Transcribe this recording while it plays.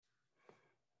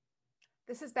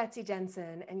This is Betsy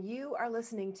Jensen, and you are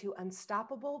listening to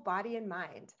Unstoppable Body and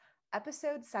Mind,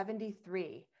 episode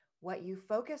 73, What You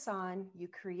Focus On, You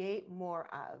Create More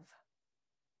Of.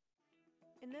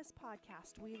 In this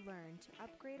podcast, we learn to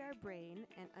upgrade our brain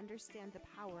and understand the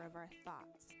power of our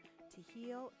thoughts, to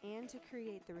heal and to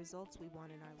create the results we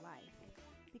want in our life.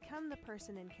 Become the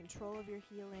person in control of your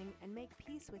healing and make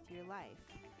peace with your life.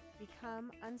 Become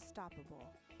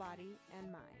unstoppable, body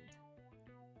and mind.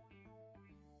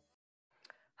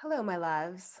 Hello, my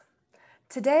loves.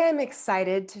 Today I'm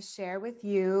excited to share with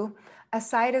you a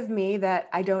side of me that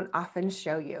I don't often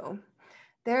show you.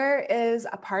 There is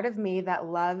a part of me that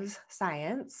loves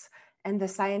science and the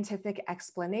scientific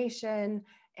explanation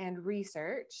and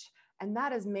research, and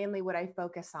that is mainly what I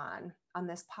focus on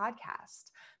this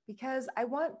podcast, because I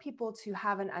want people to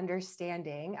have an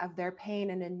understanding of their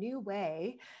pain in a new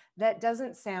way that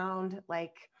doesn't sound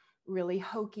like really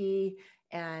hokey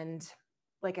and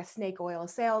like a snake oil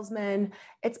salesman.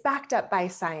 It's backed up by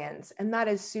science, and that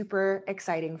is super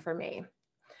exciting for me.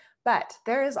 But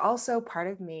there is also part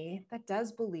of me that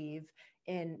does believe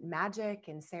in magic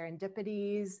and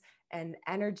serendipities and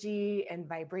energy and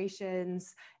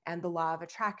vibrations and the law of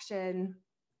attraction.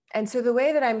 And so the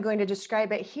way that I'm going to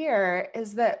describe it here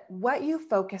is that what you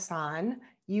focus on,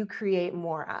 you create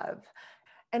more of.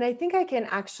 And I think I can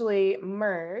actually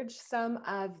merge some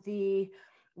of the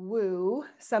woo,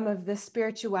 some of the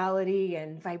spirituality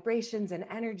and vibrations and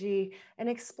energy, and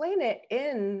explain it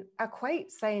in a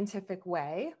quite scientific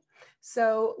way.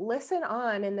 So listen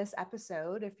on in this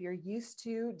episode if you're used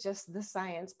to just the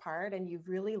science part and you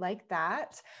really like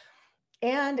that.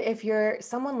 And if you're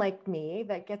someone like me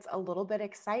that gets a little bit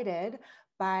excited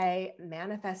by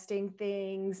manifesting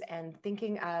things and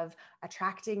thinking of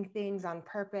attracting things on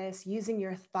purpose, using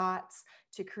your thoughts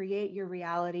to create your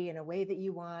reality in a way that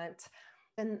you want,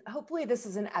 then hopefully this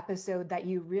is an episode that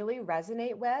you really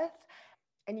resonate with.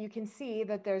 And you can see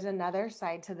that there's another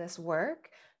side to this work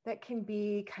that can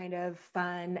be kind of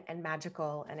fun and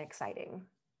magical and exciting.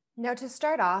 Now, to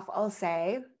start off, I'll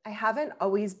say I haven't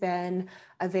always been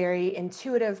a very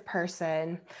intuitive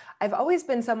person. I've always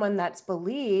been someone that's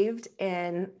believed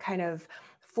in kind of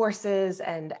forces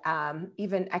and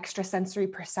even extrasensory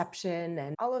perception,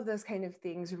 and all of those kind of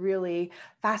things really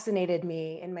fascinated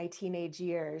me in my teenage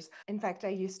years. In fact, I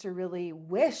used to really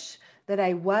wish that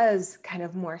I was kind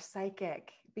of more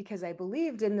psychic because I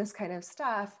believed in this kind of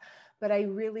stuff, but I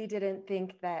really didn't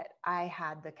think that I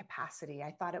had the capacity.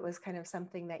 I thought it was kind of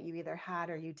something that you either had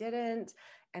or you didn't,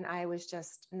 and I was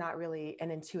just not really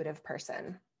an intuitive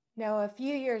person. Now, a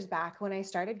few years back, when I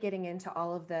started getting into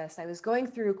all of this, I was going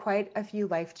through quite a few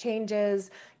life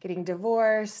changes, getting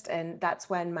divorced, and that's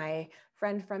when my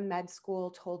friend from med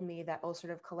school told me that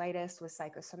ulcerative colitis was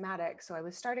psychosomatic. So I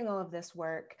was starting all of this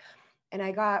work, and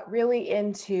I got really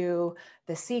into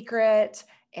The Secret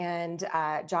and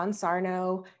John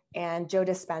Sarno and Joe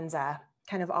Dispenza,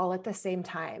 kind of all at the same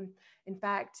time. In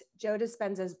fact, Joe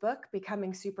Dispenza's book,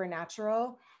 Becoming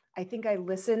Supernatural, I think I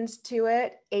listened to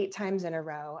it 8 times in a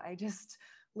row. I just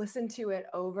listened to it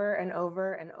over and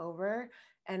over and over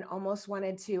and almost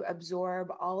wanted to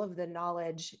absorb all of the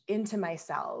knowledge into my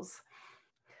cells.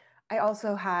 I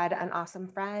also had an awesome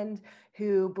friend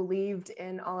who believed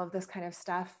in all of this kind of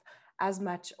stuff as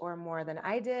much or more than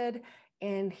I did.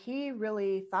 And he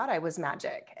really thought I was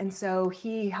magic. And so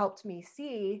he helped me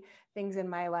see things in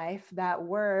my life that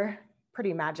were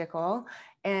pretty magical.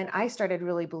 And I started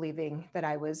really believing that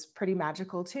I was pretty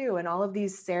magical too. And all of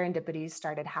these serendipities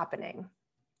started happening.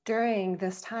 During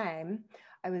this time,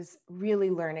 I was really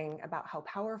learning about how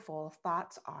powerful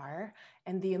thoughts are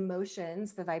and the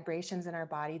emotions, the vibrations in our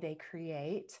body they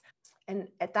create. And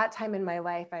at that time in my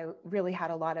life, I really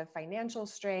had a lot of financial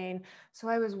strain. So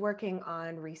I was working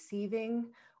on receiving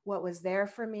what was there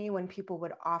for me when people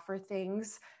would offer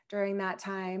things during that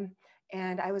time.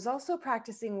 And I was also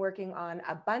practicing working on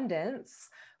abundance,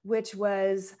 which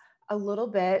was a little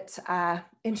bit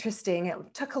interesting.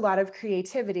 It took a lot of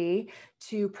creativity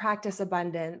to practice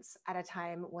abundance at a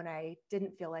time when I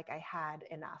didn't feel like I had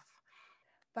enough.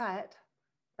 But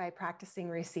by practicing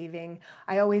receiving,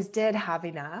 I always did have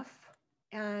enough.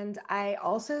 And I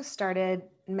also started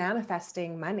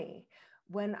manifesting money.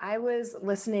 When I was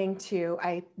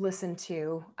I listened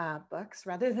to books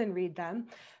rather than read them.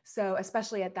 So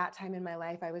especially at that time in my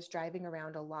life, I was driving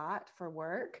around a lot for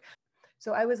work.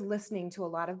 So I was listening to a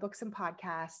lot of books and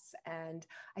podcasts, and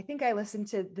I think I listened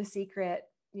to The Secret,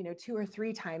 2 or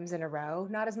 3 times in a row,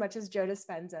 not as much as Joe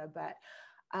Dispenza, but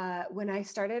when I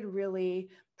started really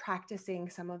practicing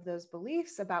some of those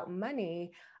beliefs about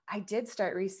money, I did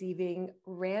start receiving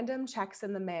random checks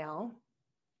in the mail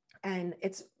And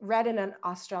it's read in an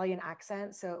Australian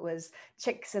accent. So it was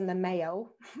chicks in the mayo.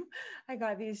 I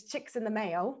got these chicks in the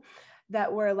mayo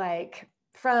that were like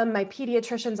from my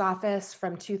pediatrician's office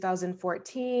from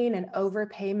 2014, an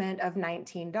overpayment of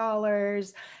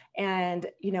 $19 and,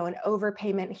 an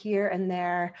overpayment here and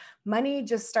there. Money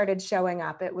just started showing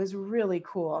up. It was really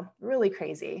cool, really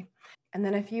crazy. And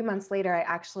then a few months later, I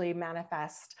actually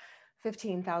manifest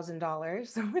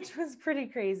 $15,000, which was pretty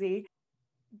crazy.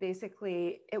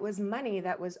 Basically, it was money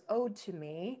that was owed to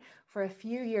me. For a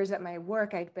few years at my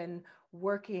work, I'd been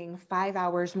working 5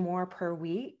 hours more per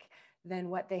week than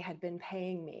what they had been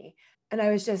paying me. And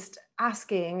I was just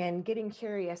asking and getting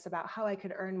curious about how I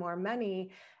could earn more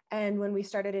money. And when we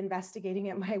started investigating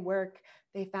at my work,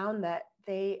 they found that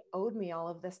they owed me all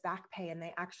of this back pay and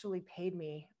they actually paid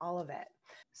me all of it.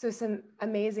 So some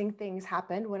amazing things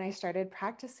happened when I started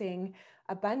practicing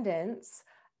abundance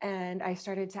and I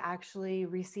started to actually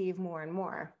receive more and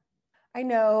more. I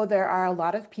know there are a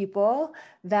lot of people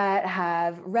that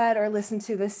have read or listened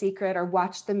to The Secret or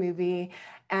watched the movie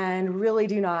and really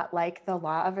do not like the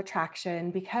law of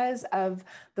attraction because of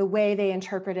the way they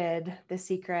interpreted The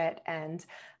Secret and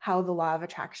how the law of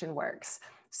attraction works.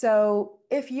 So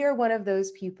if you're one of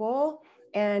those people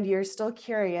and you're still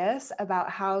curious about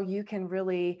how you can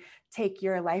really take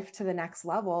your life to the next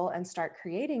level and start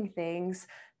creating things,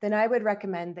 then I would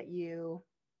recommend that you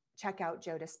check out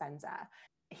Joe Dispenza.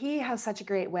 He has such a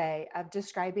great way of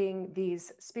describing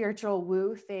these spiritual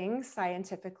woo things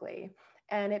scientifically.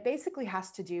 And it basically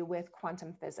has to do with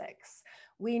quantum physics.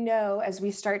 We know as we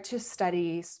start to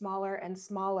study smaller and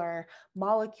smaller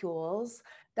molecules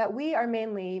that we are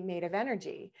mainly made of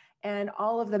energy. And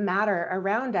all of the matter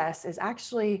around us is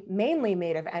actually mainly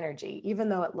made of energy, even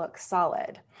though it looks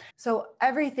solid. So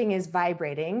everything is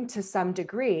vibrating to some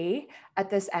degree at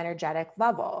this energetic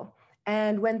level.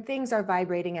 And when things are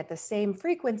vibrating at the same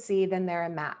frequency, then they're a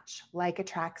match, like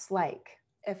attracts like.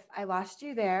 If I lost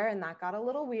you there and that got a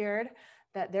little weird,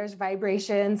 that there's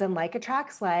vibrations and like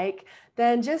attracts like,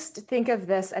 then just think of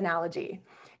this analogy.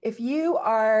 If you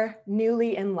are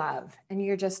newly in love and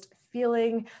you're just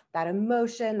feeling that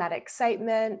emotion, that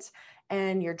excitement,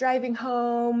 and you're driving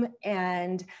home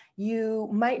and you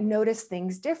might notice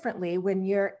things differently when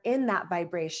you're in that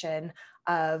vibration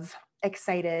of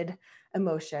excited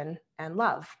emotion and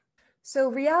love. So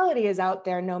reality is out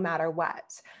there no matter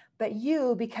what. But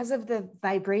you, because of the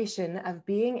vibration of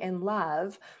being in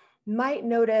love, might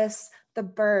notice the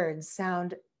birds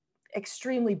sound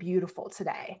extremely beautiful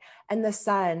today. And the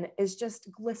sun is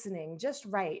just glistening just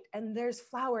right. And there's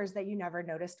flowers that you never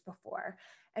noticed before.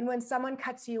 And when someone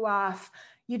cuts you off,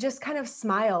 you just kind of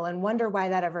smile and wonder why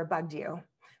that ever bugged you.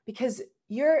 Because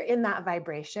you're in that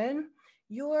vibration,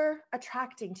 you're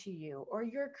attracting to you, or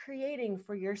you're creating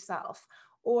for yourself,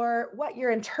 or what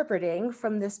you're interpreting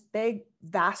from this big,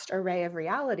 vast array of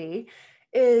reality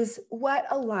is what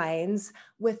aligns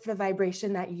with the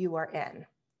vibration that you are in.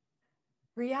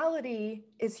 Reality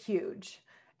is huge.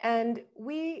 And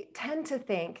we tend to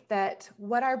think that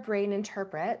what our brain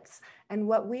interprets and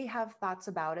what we have thoughts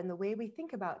about and the way we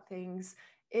think about things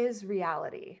is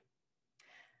reality.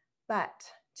 But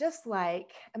just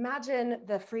like, imagine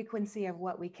the frequency of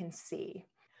what we can see.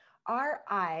 Our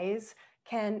eyes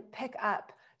can pick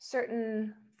up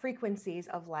certain frequencies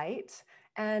of light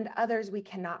and others we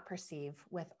cannot perceive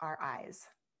with our eyes.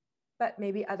 But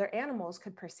maybe other animals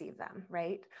could perceive them,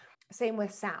 right? Same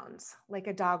with sounds, like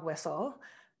a dog whistle.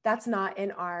 That's not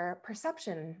in our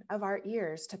perception of our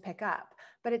ears to pick up,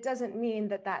 but it doesn't mean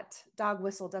that that dog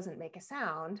whistle doesn't make a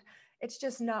sound. It's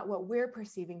just not what we're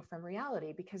perceiving from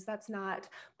reality because that's not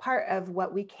part of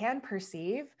what we can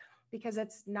perceive because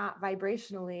it's not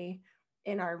vibrationally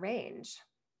in our range.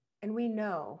 And we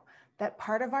know that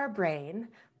part of our brain,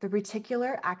 the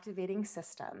reticular activating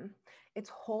system, its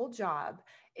whole job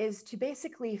is to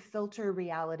basically filter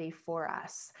reality for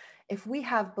us. If we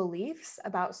have beliefs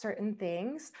about certain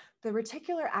things, the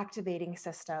reticular activating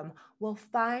system will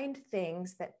find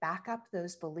things that back up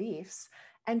those beliefs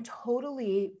and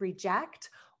totally reject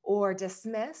or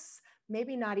dismiss,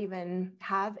 maybe not even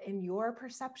have in your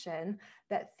perception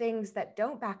that things that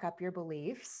don't back up your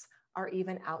beliefs are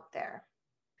even out there.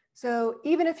 So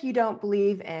even if you don't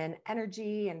believe in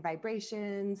energy and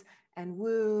vibrations and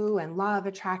woo and law of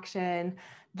attraction,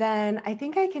 then I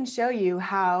think I can show you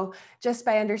how just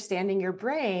by understanding your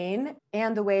brain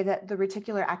and the way that the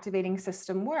reticular activating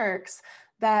system works,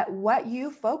 that what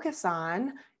you focus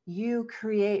on, you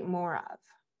create more of.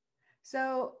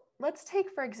 So let's take,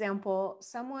 for example,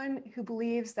 someone who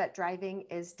believes that driving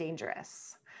is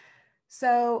dangerous.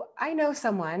 So I know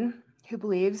someone who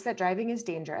believes that driving is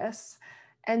dangerous.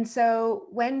 And so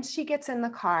when she gets in the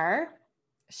car,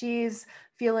 She's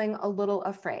feeling a little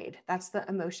afraid. That's the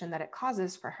emotion that it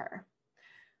causes for her.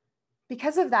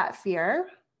 Because of that fear,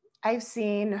 I've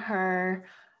seen her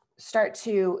start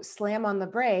to slam on the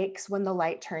brakes when the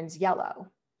light turns yellow,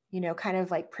 kind of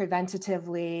like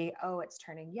preventatively, oh, it's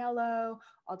turning yellow,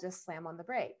 I'll just slam on the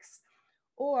brakes.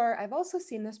 Or I've also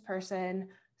seen this person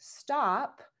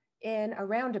stop in a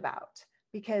roundabout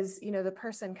because, the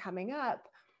person coming up,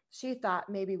 she thought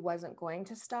maybe wasn't going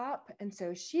to stop. And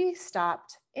so she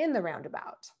stopped in the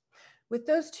roundabout. With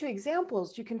those two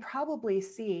examples, you can probably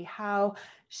see how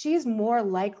she's more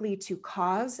likely to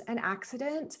cause an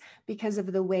accident because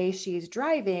of the way she's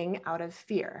driving out of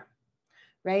fear,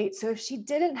 right? So if she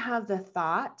didn't have the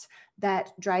thought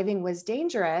that driving was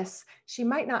dangerous, she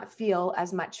might not feel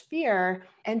as much fear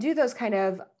and do those kind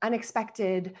of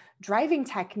unexpected driving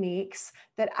techniques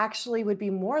that actually would be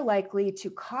more likely to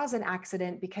cause an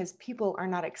accident because people are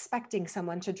not expecting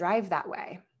someone to drive that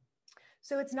way.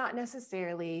 So it's not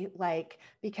necessarily like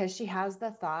because she has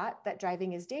the thought that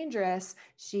driving is dangerous,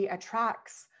 she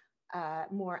attracts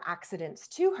more accidents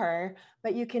to her.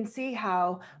 But you can see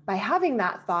how by having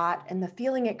that thought and the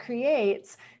feeling it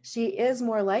creates, she is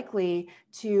more likely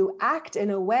to act in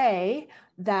a way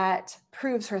that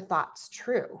proves her thoughts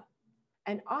true.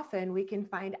 And often we can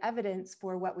find evidence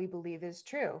for what we believe is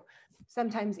true.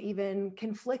 Sometimes even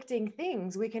conflicting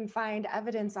things, we can find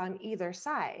evidence on either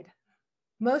side.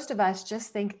 Most of us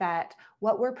just think that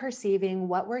what we're perceiving,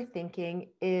 what we're thinking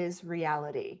is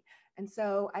reality. And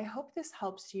so I hope this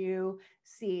helps you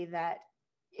see that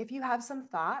if you have some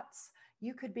thoughts,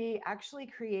 you could be actually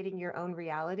creating your own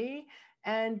reality.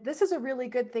 And this is a really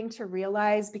good thing to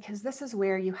realize because this is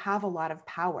where you have a lot of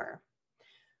power.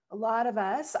 A lot of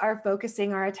us are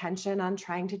focusing our attention on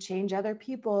trying to change other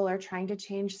people or trying to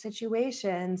change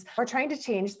situations or trying to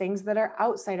change things that are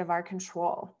outside of our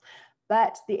control.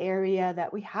 But the area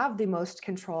that we have the most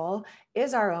control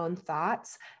is our own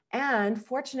thoughts. And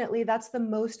fortunately, that's the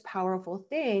most powerful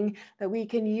thing that we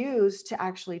can use to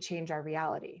actually change our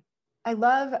reality. I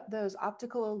love those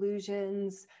optical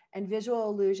illusions and visual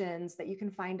illusions that you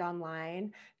can find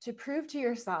online to prove to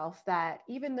yourself that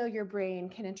even though your brain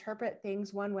can interpret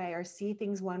things one way or see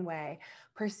things one way,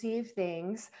 perceive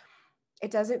things, it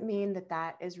doesn't mean that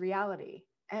that is reality.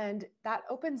 And that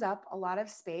opens up a lot of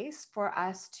space for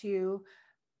us to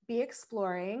be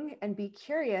exploring and be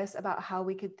curious about how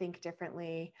we could think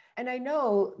differently. And I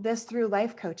know this through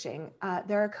life coaching.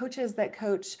 There are coaches that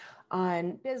coach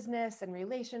on business and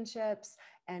relationships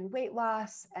and weight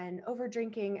loss and over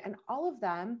drinking, and all of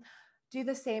them do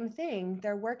the same thing.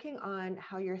 They're working on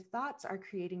how your thoughts are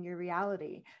creating your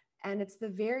reality. And it's the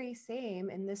very same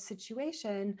in this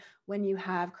situation when you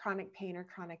have chronic pain or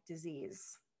chronic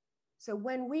disease. So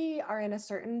when we are in a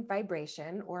certain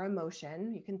vibration or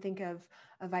emotion, you can think of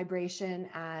a vibration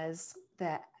as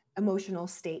the emotional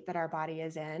state that our body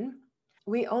is in.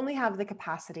 We only have the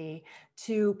capacity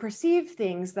to perceive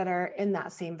things that are in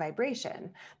that same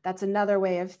vibration. That's another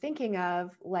way of thinking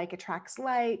of like attracts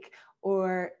like,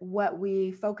 or what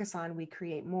we focus on, we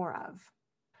create more of.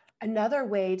 Another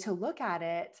way to look at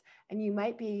it, and you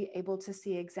might be able to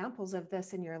see examples of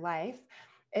this in your life,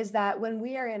 is that when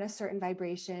we are in a certain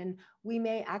vibration, we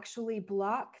may actually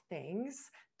block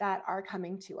things that are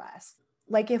coming to us.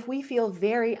 Like if we feel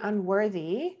very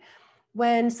unworthy,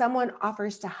 when someone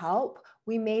offers to help,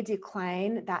 we may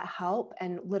decline that help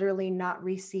and literally not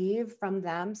receive from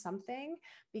them something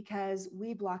because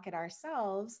we block it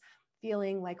ourselves,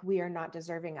 feeling like we are not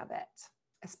deserving of it.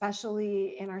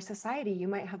 Especially in our society, you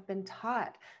might have been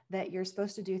taught that you're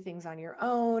supposed to do things on your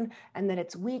own and that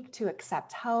it's weak to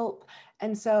accept help.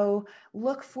 And so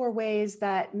look for ways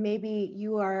that maybe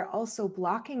you are also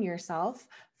blocking yourself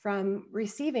from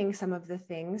receiving some of the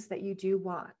things that you do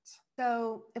want.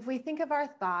 So if we think of our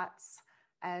thoughts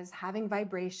as having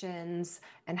vibrations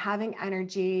and having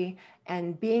energy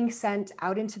and being sent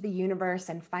out into the universe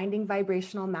and finding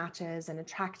vibrational matches and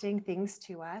attracting things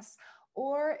to us,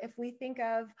 or if we think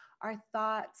of our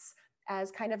thoughts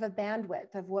as kind of a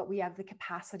bandwidth of what we have the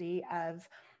capacity of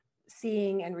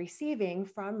seeing and receiving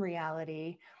from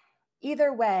reality,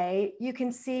 either way, you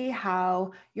can see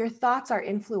how your thoughts are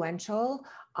influential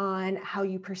on how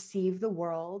you perceive the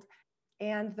world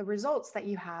and the results that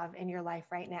you have in your life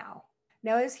right now.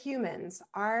 Now, as humans,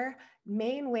 our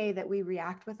main way that we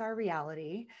react with our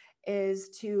reality is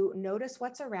to notice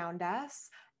what's around us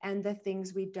and the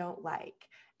things we don't like.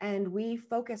 And we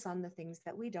focus on the things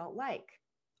that we don't like.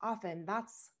 Often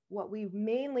that's what we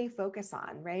mainly focus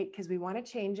on, right? Because we want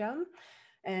to change them.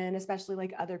 And especially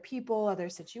like other people, other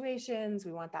situations,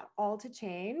 we want that all to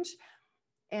change.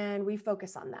 And we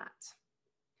focus on that.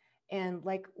 And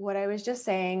like what I was just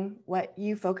saying, what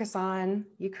you focus on,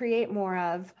 you create more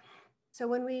of. So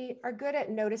when we are good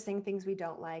at noticing things we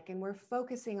don't like and we're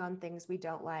focusing on things we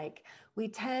don't like, we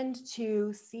tend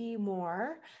to see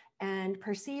more and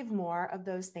perceive more of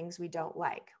those things we don't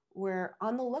like. We're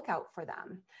on the lookout for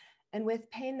them. And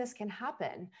with pain, this can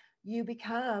happen. You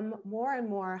become more and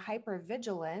more hyper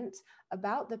vigilant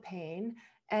about the pain.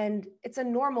 And it's a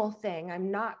normal thing.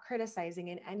 I'm not criticizing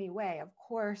in any way. Of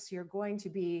course, you're going to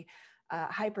be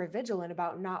hyper vigilant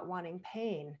about not wanting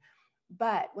pain.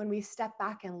 But when we step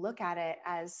back and look at it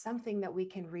as something that we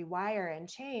can rewire and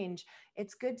change,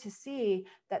 it's good to see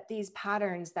that these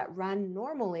patterns that run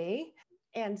normally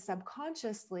and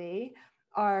subconsciously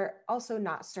are also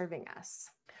not serving us.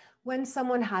 When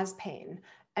someone has pain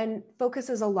and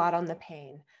focuses a lot on the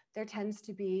pain, there tends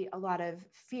to be a lot of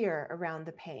fear around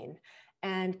the pain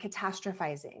and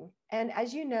catastrophizing. And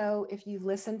as you know, if you've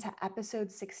listened to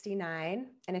episode 69,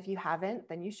 and if you haven't,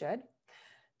 then you should,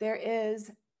 there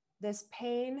is this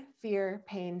pain, fear,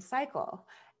 pain cycle.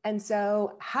 And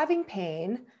so having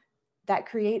pain that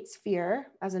creates fear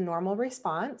as a normal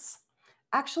response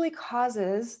actually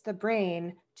causes the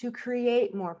brain to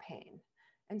create more pain.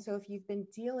 And so if you've been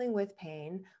dealing with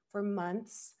pain for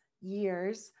months,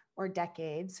 years, or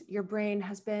decades, your brain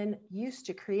has been used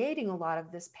to creating a lot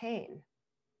of this pain.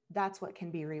 That's what can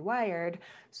be rewired.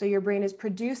 So your brain is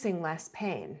producing less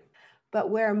pain. But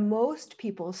where most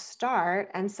people start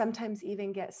and sometimes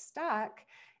even get stuck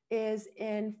is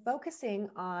in focusing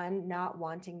on not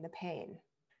wanting the pain.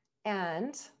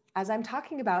 And as I'm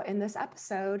talking about in this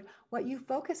episode, what you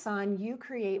focus on, you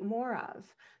create more of.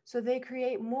 So they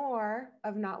create more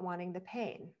of not wanting the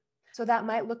pain. So that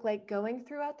might look like going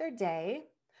throughout their day,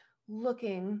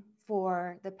 looking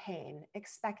for the pain,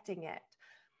 expecting it,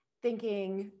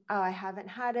 thinking, oh, I haven't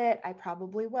had it, I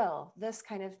probably will. This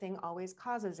kind of thing always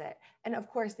causes it. And of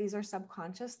course, these are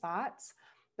subconscious thoughts.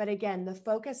 But again, the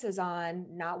focus is on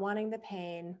not wanting the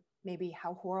pain, maybe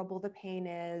how horrible the pain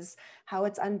is, how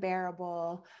it's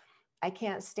unbearable. I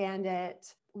can't stand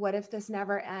it. What if this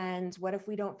never ends? What if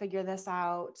we don't figure this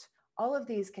out? All of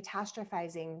these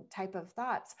catastrophizing type of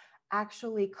thoughts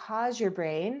actually cause your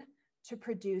brain to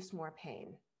produce more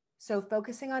pain. So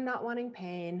focusing on not wanting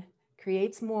pain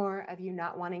creates more of you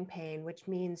not wanting pain, which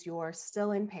means you're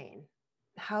still in pain.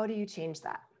 How do you change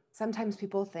that? Sometimes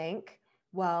people think,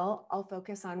 well, I'll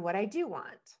focus on what I do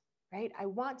want, right? I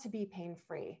want to be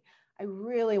pain-free. I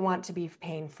really want to be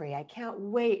pain-free. I can't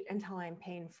wait until I'm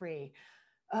pain-free.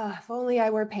 If only I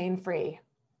were pain-free.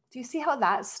 Do you see how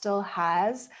that still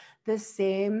has the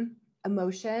same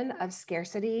emotion of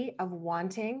scarcity, of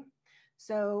wanting?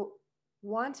 So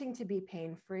wanting to be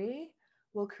pain-free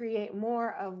will create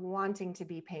more of wanting to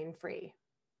be pain-free,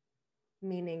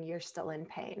 meaning you're still in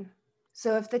pain.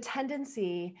 So if the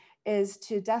tendency is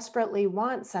to desperately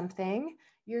want something,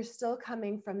 you're still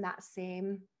coming from that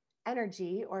same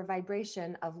energy or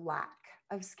vibration of lack,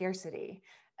 of scarcity,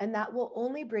 and that will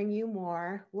only bring you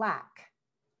more lack.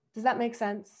 Does that make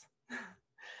sense?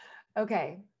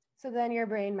 Okay, so then your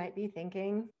brain might be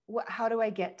thinking, how do I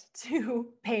get to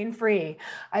pain-free?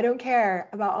 I don't care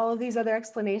about all of these other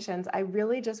explanations. I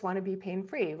really just want to be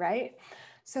pain-free, right?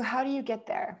 So how do you get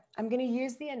there? I'm going to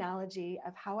use the analogy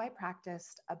of how I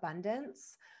practiced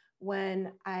abundance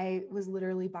when I was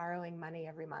literally borrowing money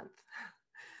every month.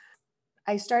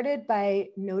 I started by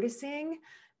noticing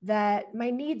that my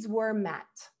needs were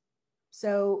met.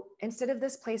 So instead of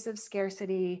this place of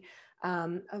scarcity,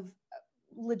 of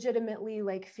legitimately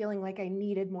like feeling like I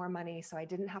needed more money so I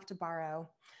didn't have to borrow,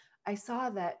 I saw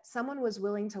that someone was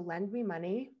willing to lend me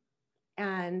money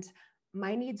and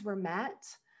my needs were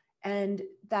met. And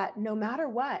that no matter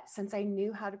what, since I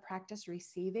knew how to practice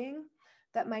receiving,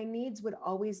 that my needs would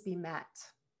always be met.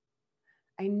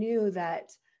 I knew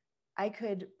that I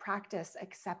could practice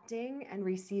accepting and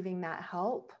receiving that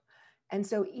help. And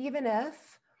so even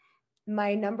if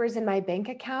my numbers in my bank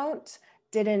account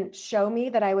didn't show me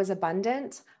that I was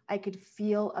abundant, I could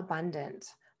feel abundant.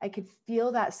 I could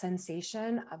feel that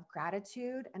sensation of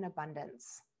gratitude and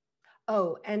abundance.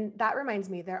 Oh, and that reminds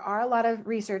me, there are a lot of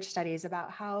research studies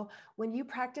about how when you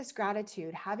practice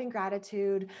gratitude, having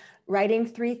gratitude, writing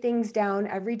 3 things down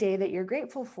every day that you're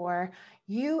grateful for,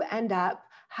 you end up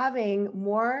having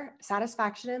more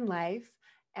satisfaction in life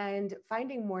and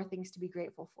finding more things to be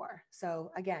grateful for.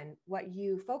 So again, what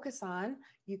you focus on,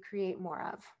 you create more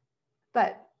of.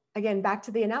 But again, back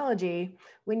to the analogy,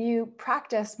 when you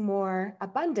practice more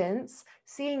abundance,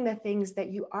 seeing the things that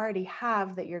you already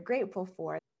have that you're grateful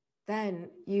for, then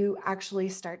you actually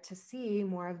start to see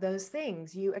more of those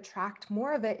things. You attract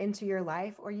more of it into your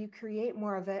life, or you create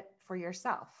more of it for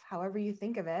yourself. However you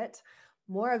think of it,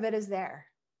 more of it is there.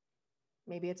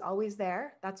 Maybe it's always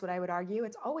there. That's what I would argue.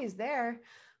 It's always there,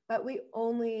 but we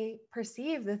only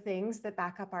perceive the things that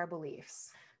back up our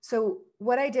beliefs. So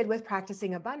what I did with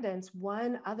practicing abundance,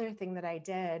 one other thing that I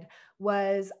did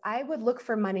was I would look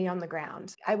for money on the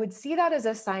ground. I would see that as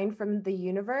a sign from the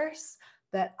universe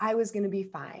that I was going to be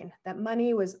fine, that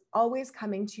money was always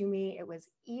coming to me. It was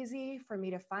easy for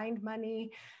me to find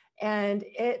money. And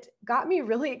it got me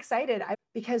really excited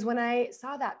because when I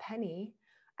saw that penny,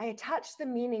 I attached the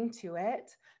meaning to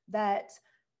it that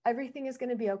everything is going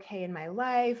to be okay in my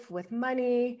life with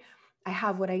money. I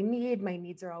have what I need. My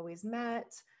needs are always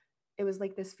met. It was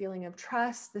like this feeling of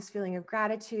trust, this feeling of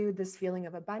gratitude, this feeling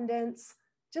of abundance,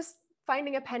 just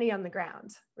finding a penny on the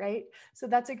ground, right? So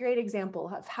that's a great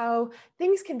example of how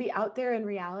things can be out there in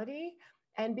reality.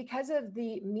 And because of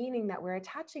the meaning that we're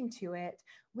attaching to it,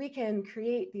 we can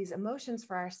create these emotions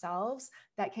for ourselves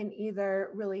that can either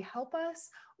really help us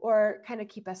or kind of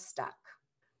keep us stuck.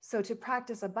 So to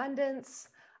practice abundance,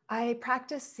 I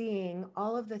practice seeing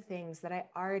all of the things that I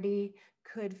already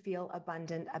could feel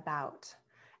abundant about.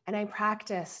 And I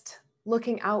practiced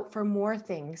looking out for more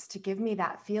things to give me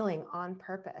that feeling on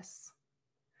purpose.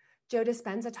 Joe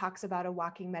Dispenza talks about a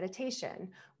walking meditation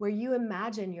where you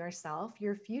imagine yourself,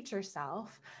 your future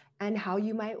self, and how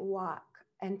you might walk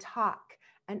and talk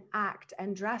and act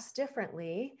and dress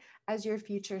differently as your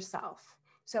future self.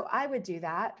 So I would do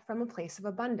that from a place of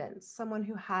abundance, someone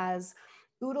who has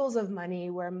oodles of money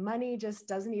where money just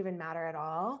doesn't even matter at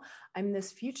all. I'm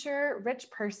this future rich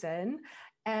person,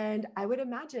 and I would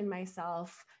imagine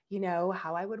myself,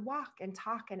 how I would walk and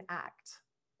talk and act.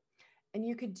 And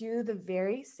you could do the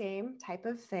very same type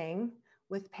of thing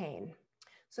with pain.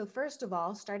 So first of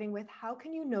all, starting with how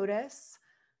can you notice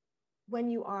when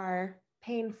you are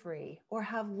pain-free or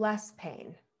have less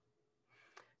pain?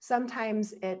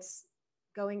 Sometimes it's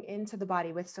going into the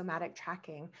body with somatic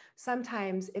tracking.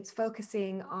 Sometimes it's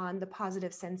focusing on the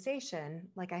positive sensation,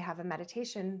 like I have a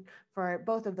meditation for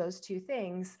both of those two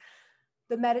things.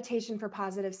 The meditation for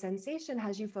positive sensation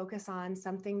has you focus on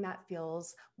something that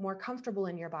feels more comfortable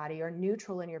in your body or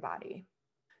neutral in your body.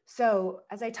 So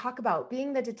as I talk about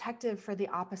being the detective for the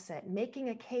opposite, making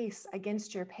a case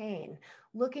against your pain,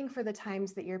 looking for the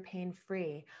times that you're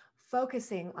pain-free,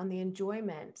 focusing on the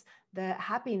enjoyment, the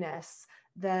happiness,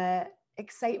 the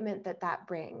excitement that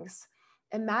brings,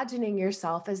 imagining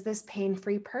yourself as this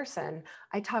pain-free person.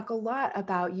 I talk a lot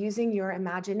about using your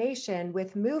imagination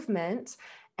with movement.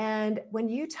 And when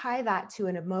you tie that to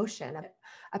an emotion,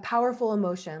 a powerful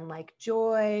emotion like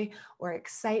joy or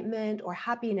excitement or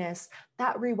happiness,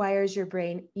 that rewires your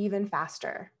brain even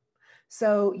faster.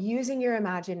 So using your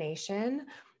imagination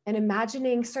and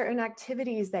imagining certain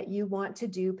activities that you want to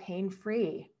do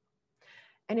pain-free.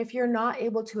 And if you're not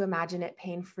able to imagine it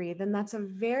pain-free, then that's a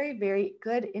very, very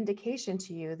good indication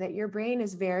to you that your brain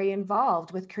is very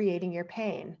involved with creating your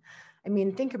pain. I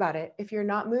mean, think about it. If you're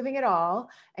not moving at all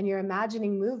and you're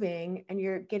imagining moving and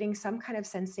you're getting some kind of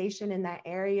sensation in that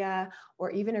area or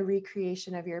even a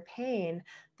recreation of your pain,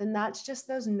 then that's just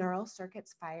those neural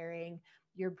circuits firing,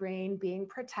 your brain being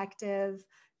protective,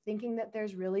 thinking that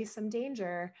there's really some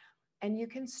danger. And you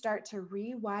can start to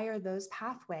rewire those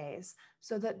pathways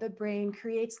so that the brain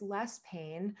creates less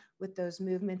pain with those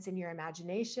movements in your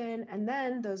imagination and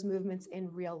then those movements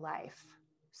in real life.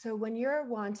 So when you're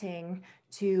wanting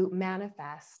to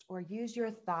manifest or use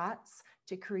your thoughts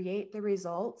to create the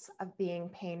results of being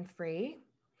pain-free,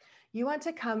 you want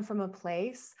to come from a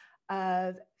place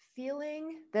of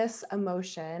feeling this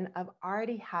emotion of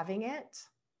already having it,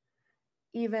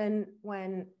 even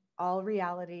when all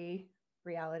reality,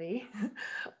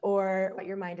 or what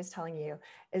your mind is telling you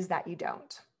is that you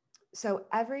don't. So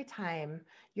every time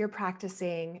you're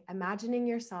practicing imagining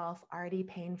yourself already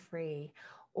pain-free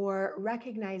or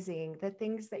recognizing the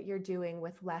things that you're doing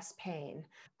with less pain.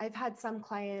 I've had some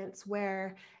clients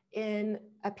where in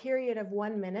a period of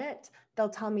 1 minute, they'll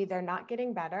tell me they're not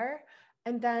getting better.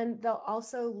 And then they'll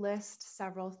also list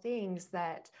several things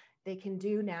that they can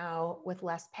do now with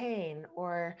less pain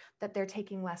or that they're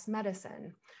taking less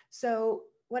medicine. So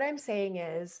what I'm saying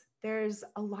is there's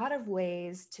a lot of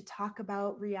ways to talk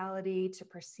about reality, to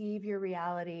perceive your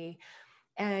reality,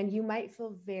 and you might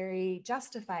feel very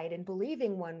justified in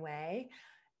believing one way,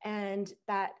 and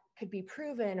that could be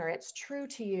proven or it's true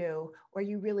to you, or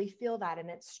you really feel that and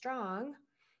it's strong,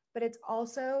 but it's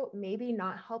also maybe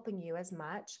not helping you as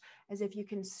much as if you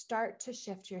can start to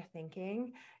shift your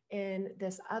thinking in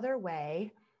this other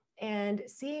way and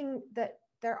seeing that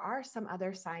there are some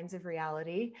other signs of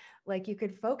reality, like you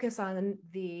could focus on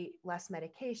the less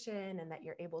medication and that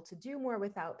you're able to do more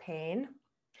without pain.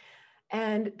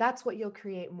 And that's what you'll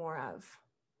create more of.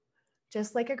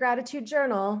 Just like a gratitude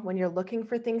journal, when you're looking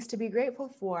for things to be grateful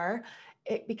for,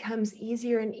 it becomes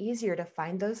easier and easier to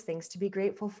find those things to be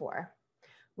grateful for.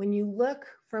 When you look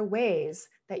for ways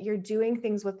that you're doing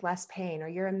things with less pain, or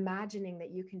you're imagining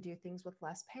that you can do things with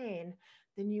less pain,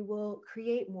 then you will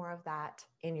create more of that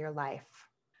in your life.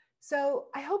 So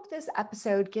I hope this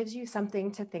episode gives you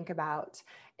something to think about.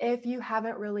 If you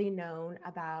haven't really known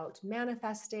about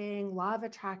manifesting, law of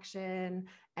attraction,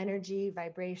 energy,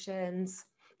 vibrations,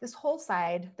 this whole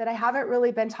side that I haven't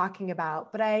really been talking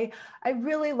about, but I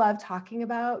really love talking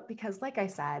about because, like I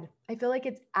said, I feel like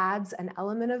it adds an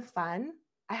element of fun.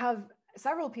 I have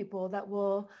several people that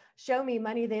will show me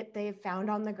money that they've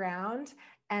found on the ground,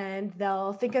 and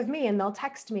they'll think of me and they'll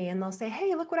text me and they'll say,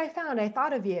 "Hey, look what I found. I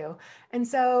thought of you." And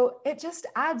so it just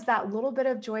adds that little bit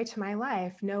of joy to my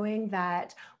life, knowing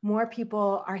that more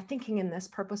people are thinking in this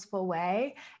purposeful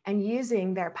way and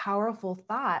using their powerful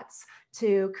thoughts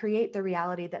to create the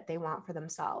reality that they want for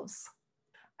themselves.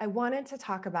 I wanted to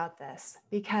talk about this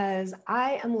because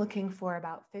I am looking for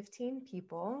about 15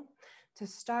 people to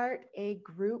start a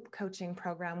group coaching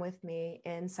program with me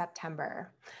in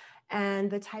September.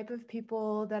 And the type of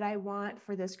people that I want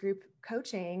for this group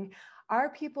coaching are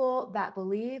people that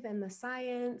believe in the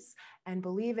science and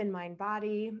believe in mind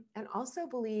body, and also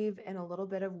believe in a little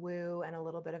bit of woo and a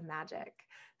little bit of magic.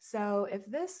 So if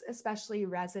this especially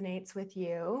resonates with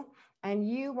you and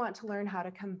you want to learn how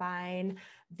to combine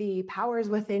the powers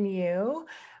within you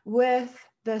with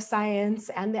the science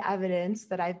and the evidence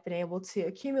that I've been able to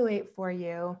accumulate for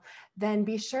you, then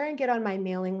be sure and get on my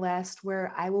mailing list,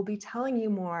 where I will be telling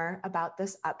you more about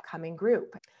this upcoming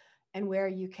group and where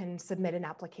you can submit an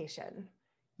application.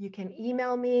 You can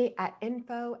email me at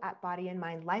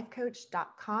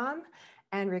info@bodyandmindlifecoach.com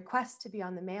and request to be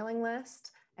on the mailing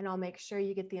list, and I'll make sure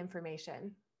you get the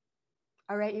information.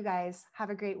 All right, you guys,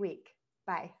 have a great week.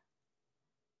 Bye.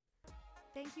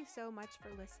 Thank you so much for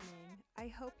listening. I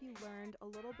hope you learned a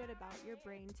little bit about your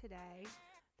brain today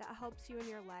that helps you in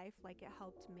your life like it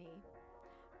helped me.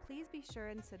 Please be sure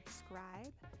and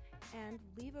subscribe and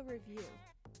leave a review.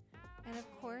 And of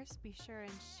course, be sure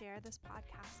and share this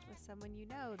podcast with someone you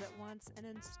know that wants an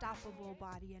unstoppable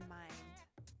body and mind.